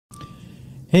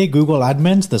Hey Google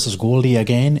admins, this is Goldy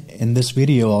again. In this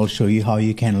video, I'll show you how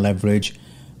you can leverage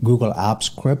Google Apps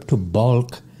Script to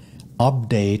bulk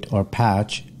update or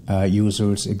patch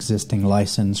users' existing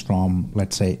license from,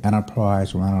 let's say,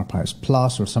 Enterprise or Enterprise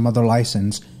Plus or some other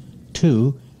license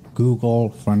to Google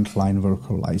Frontline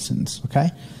Worker license. Okay,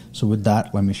 so with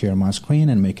that, let me share my screen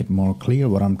and make it more clear.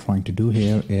 What I'm trying to do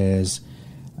here is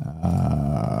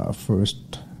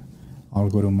first I'll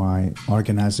go to my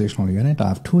organizational unit. I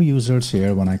have two users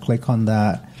here. When I click on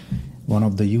that, one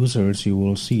of the users, you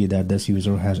will see that this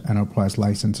user has enterprise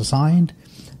license assigned.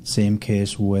 Same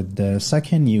case with the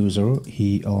second user.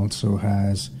 He also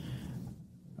has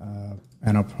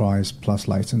enterprise plus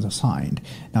license assigned.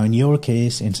 Now in your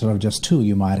case, instead of just two,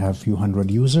 you might have a few hundred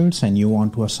users and you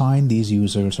want to assign these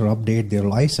users or update their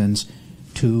license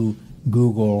to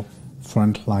Google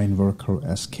Frontline Worker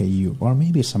SKU, or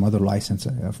maybe some other license.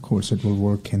 Of course, it will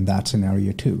work in that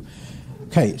scenario too.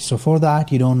 Okay, so for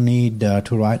that, you don't need to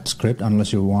write script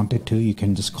unless you wanted to. You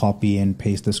can just copy and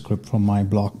paste the script from my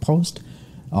blog post.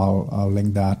 I'll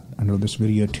link that under this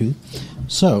video too.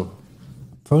 So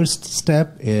first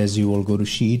step is you will go to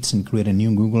Sheets and create a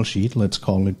new Google Sheet. Let's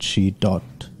call it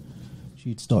sheets.new.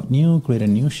 Create a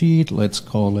new sheet. Let's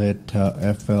call it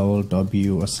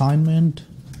FLW assignment.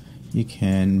 You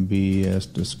can be as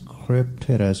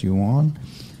descriptive as you want,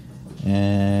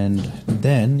 and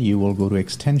then you will go to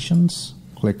extensions,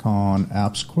 click on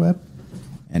App Script,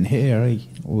 and here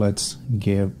let's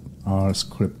give our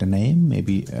script a name,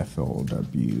 maybe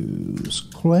FLW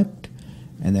script,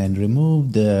 and then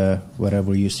remove the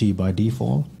whatever you see by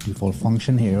default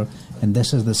function here, and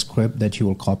this is the script that you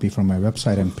will copy from my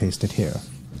website and paste it here.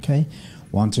 Okay.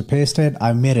 Once you paste it,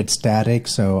 I've made it static,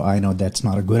 so I know that's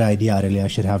not a good idea. Really, I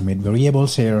should have made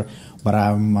variables here, but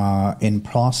I'm in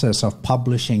process of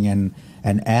publishing an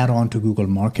add-on to Google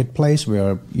Marketplace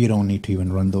where you don't need to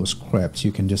even run those scripts.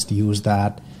 You can just use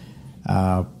that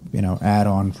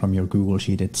add-on from your Google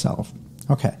Sheet itself.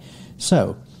 Okay,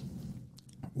 so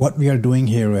what we are doing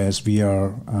here is we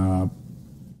are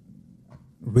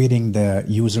reading the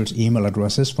user's email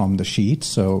addresses from the sheet.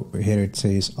 So here it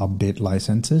says update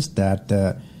licenses, that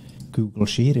the Google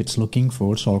Sheet it's looking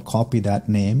for. So I'll copy that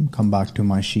name, come back to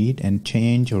my sheet and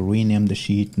change or rename the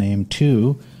sheet name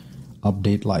to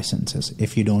update licenses.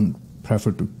 If you don't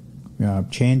prefer to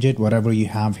change it, whatever you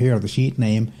have here, the sheet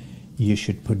name, you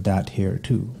should put that here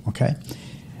too. Okay.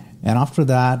 And after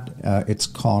that, it's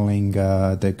calling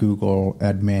the Google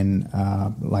admin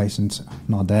license,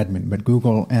 not the admin, but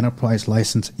Google Enterprise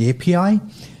License API.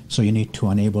 So you need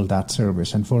to enable that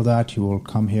service. And for that, you will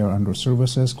come here under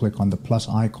Services, click on the plus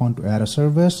icon to add a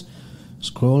service,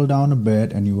 scroll down a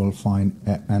bit, and you will find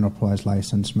Enterprise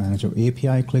License Manager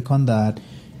API. Click on that.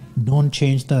 Don't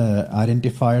change the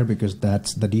identifier because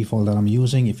that's the default that I'm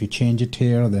using. If you change it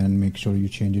here, then make sure you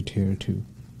change it here too.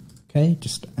 Okay,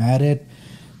 just add it.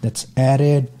 That's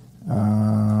added.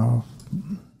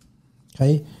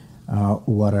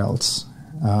 What else?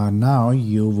 Now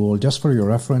you will, just for your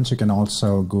reference, you can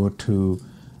also go to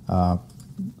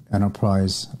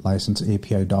Enterprise License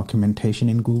API documentation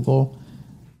in Google.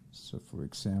 So for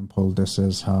example, this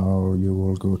is how you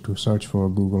will go to search for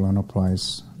Google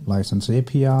Enterprise License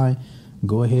API.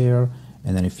 Go here,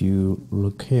 and then if you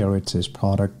look here, it says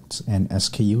products and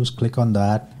SKUs. Click on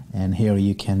that, and here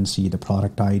you can see the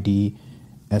product ID,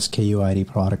 SKU ID,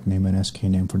 product name, and SKU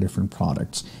name for different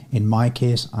products. In my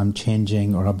case, I'm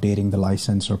changing or updating the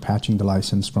license or patching the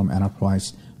license from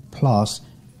Enterprise Plus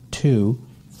to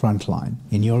Frontline.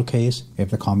 In your case,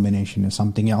 if the combination is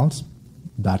something else,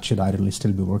 that should ideally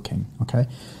still be working. Okay,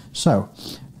 so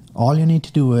all you need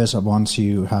to do is, once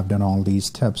you have done all these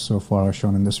steps so far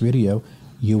shown in this video,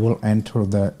 you will enter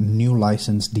the new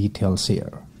license details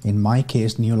here. In my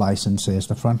case, new license is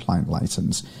the Frontline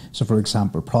license. So for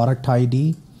example, product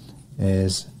ID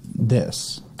is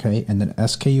this, okay? And then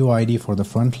SKU ID for the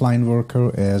Frontline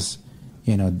Worker is,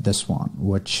 this one,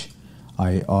 which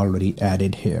I already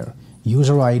added here.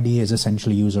 User ID is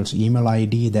essentially user's email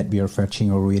ID that we are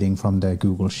fetching or reading from the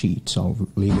Google Sheet. So I'll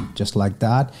leave it just like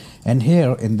that. And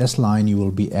here in this line, you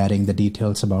will be adding the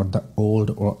details about the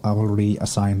old or already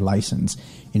assigned license.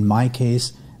 In my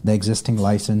case, the existing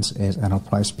license is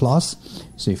Enterprise Plus.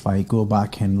 So if I go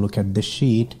back and look at this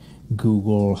sheet,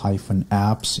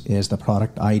 Google-Apps is the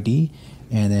product ID.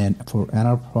 And then for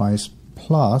Enterprise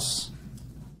Plus,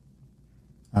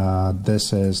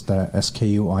 this is the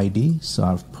SKU ID. So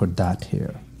I've put that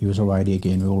here. User ID,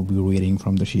 again, we will be reading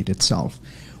from the sheet itself.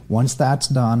 Once that's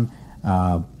done,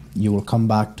 you will come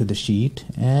back to the sheet,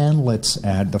 and let's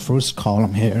add the first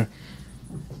column here,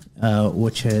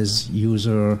 which is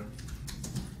user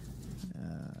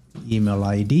email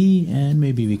ID, and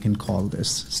maybe we can call this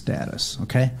status.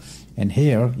 Okay, and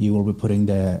here you will be putting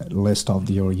the list of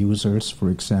your users. For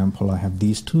example, I have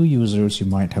these 2 users. You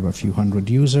might have a few hundred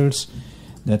users.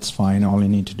 That's fine. All you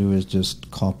need to do is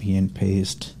just copy and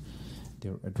paste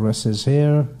their addresses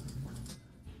here.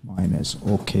 Mine is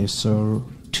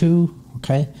OKSir2.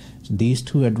 Okay, so these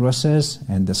 2 addresses,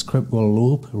 and the script will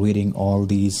loop reading all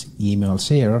these emails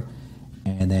here,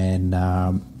 and then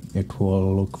it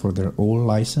will look for their old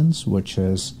license, which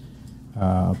is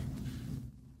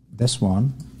this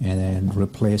one, and then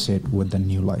replace it with the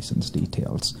new license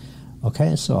details.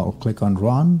 Okay, so I'll click on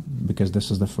run because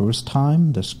this is the first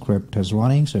time the script is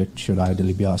running, so it should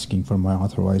ideally be asking for my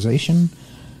authorization.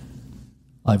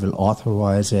 I will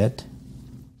authorize it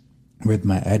with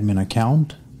my admin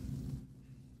account.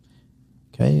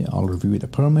 Okay, I'll review the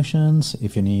permissions.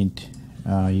 If you need,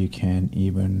 you can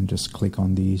even just click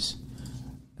on these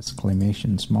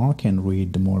exclamations mark and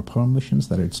read the more permissions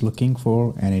that it's looking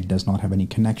for, and it does not have any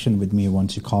connection with me.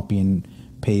 Once you copy and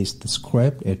paste the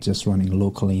script, it's just running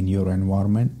locally in your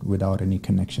environment without any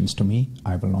connections to me.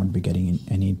 I will not be getting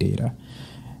any data.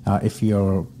 If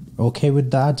you're okay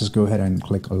with that, just go ahead and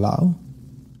click allow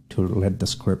to let the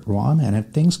script run, and if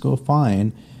things go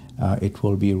fine, it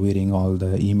will be reading all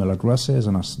the email addresses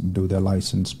and do the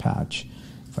license patch.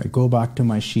 If I go back to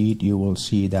my sheet, you will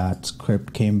see that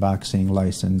script came back saying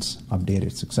license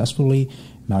updated successfully.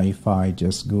 Now if I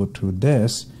just go to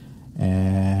this,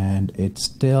 and it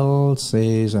still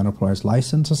says enterprise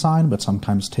license assigned, but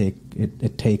sometimes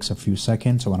it takes a few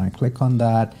seconds. So when I click on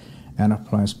that,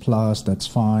 enterprise plus, that's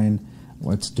fine.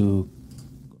 Let's do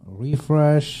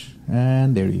refresh,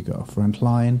 and there you go,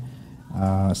 frontline.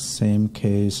 Same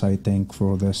case, I think,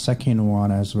 for the second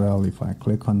one as well. If I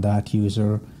click on that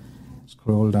user,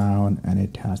 scroll down, and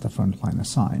it has the frontline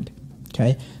assigned.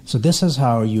 Okay, so this is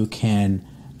how you can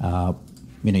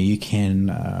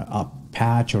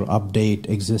patch or update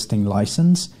existing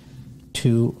license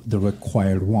to the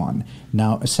required one.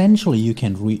 Now essentially you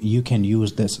can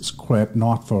use this script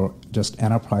not for just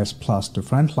enterprise plus to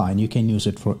frontline. You can use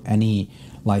it for any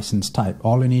license type.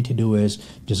 All you need to do is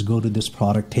just go to this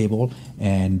product table,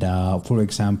 and for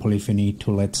example, if you need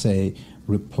to, let's say,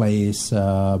 replace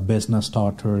business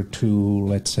starter to,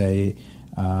 let's say,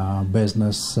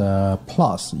 business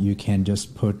plus, you can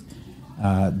just put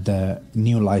the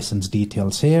new license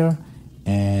details here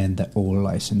and the old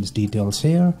license details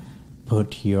here.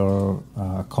 Put your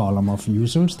column of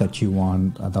users that you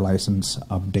want the license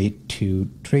update to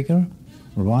trigger,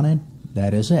 run it.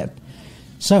 That is it.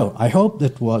 So I hope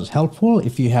that was helpful.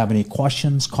 If you have any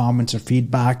questions, comments, or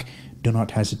feedback, do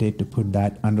not hesitate to put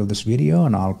that under this video,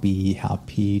 and I'll be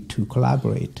happy to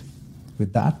collaborate.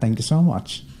 With that, thank you so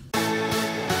much.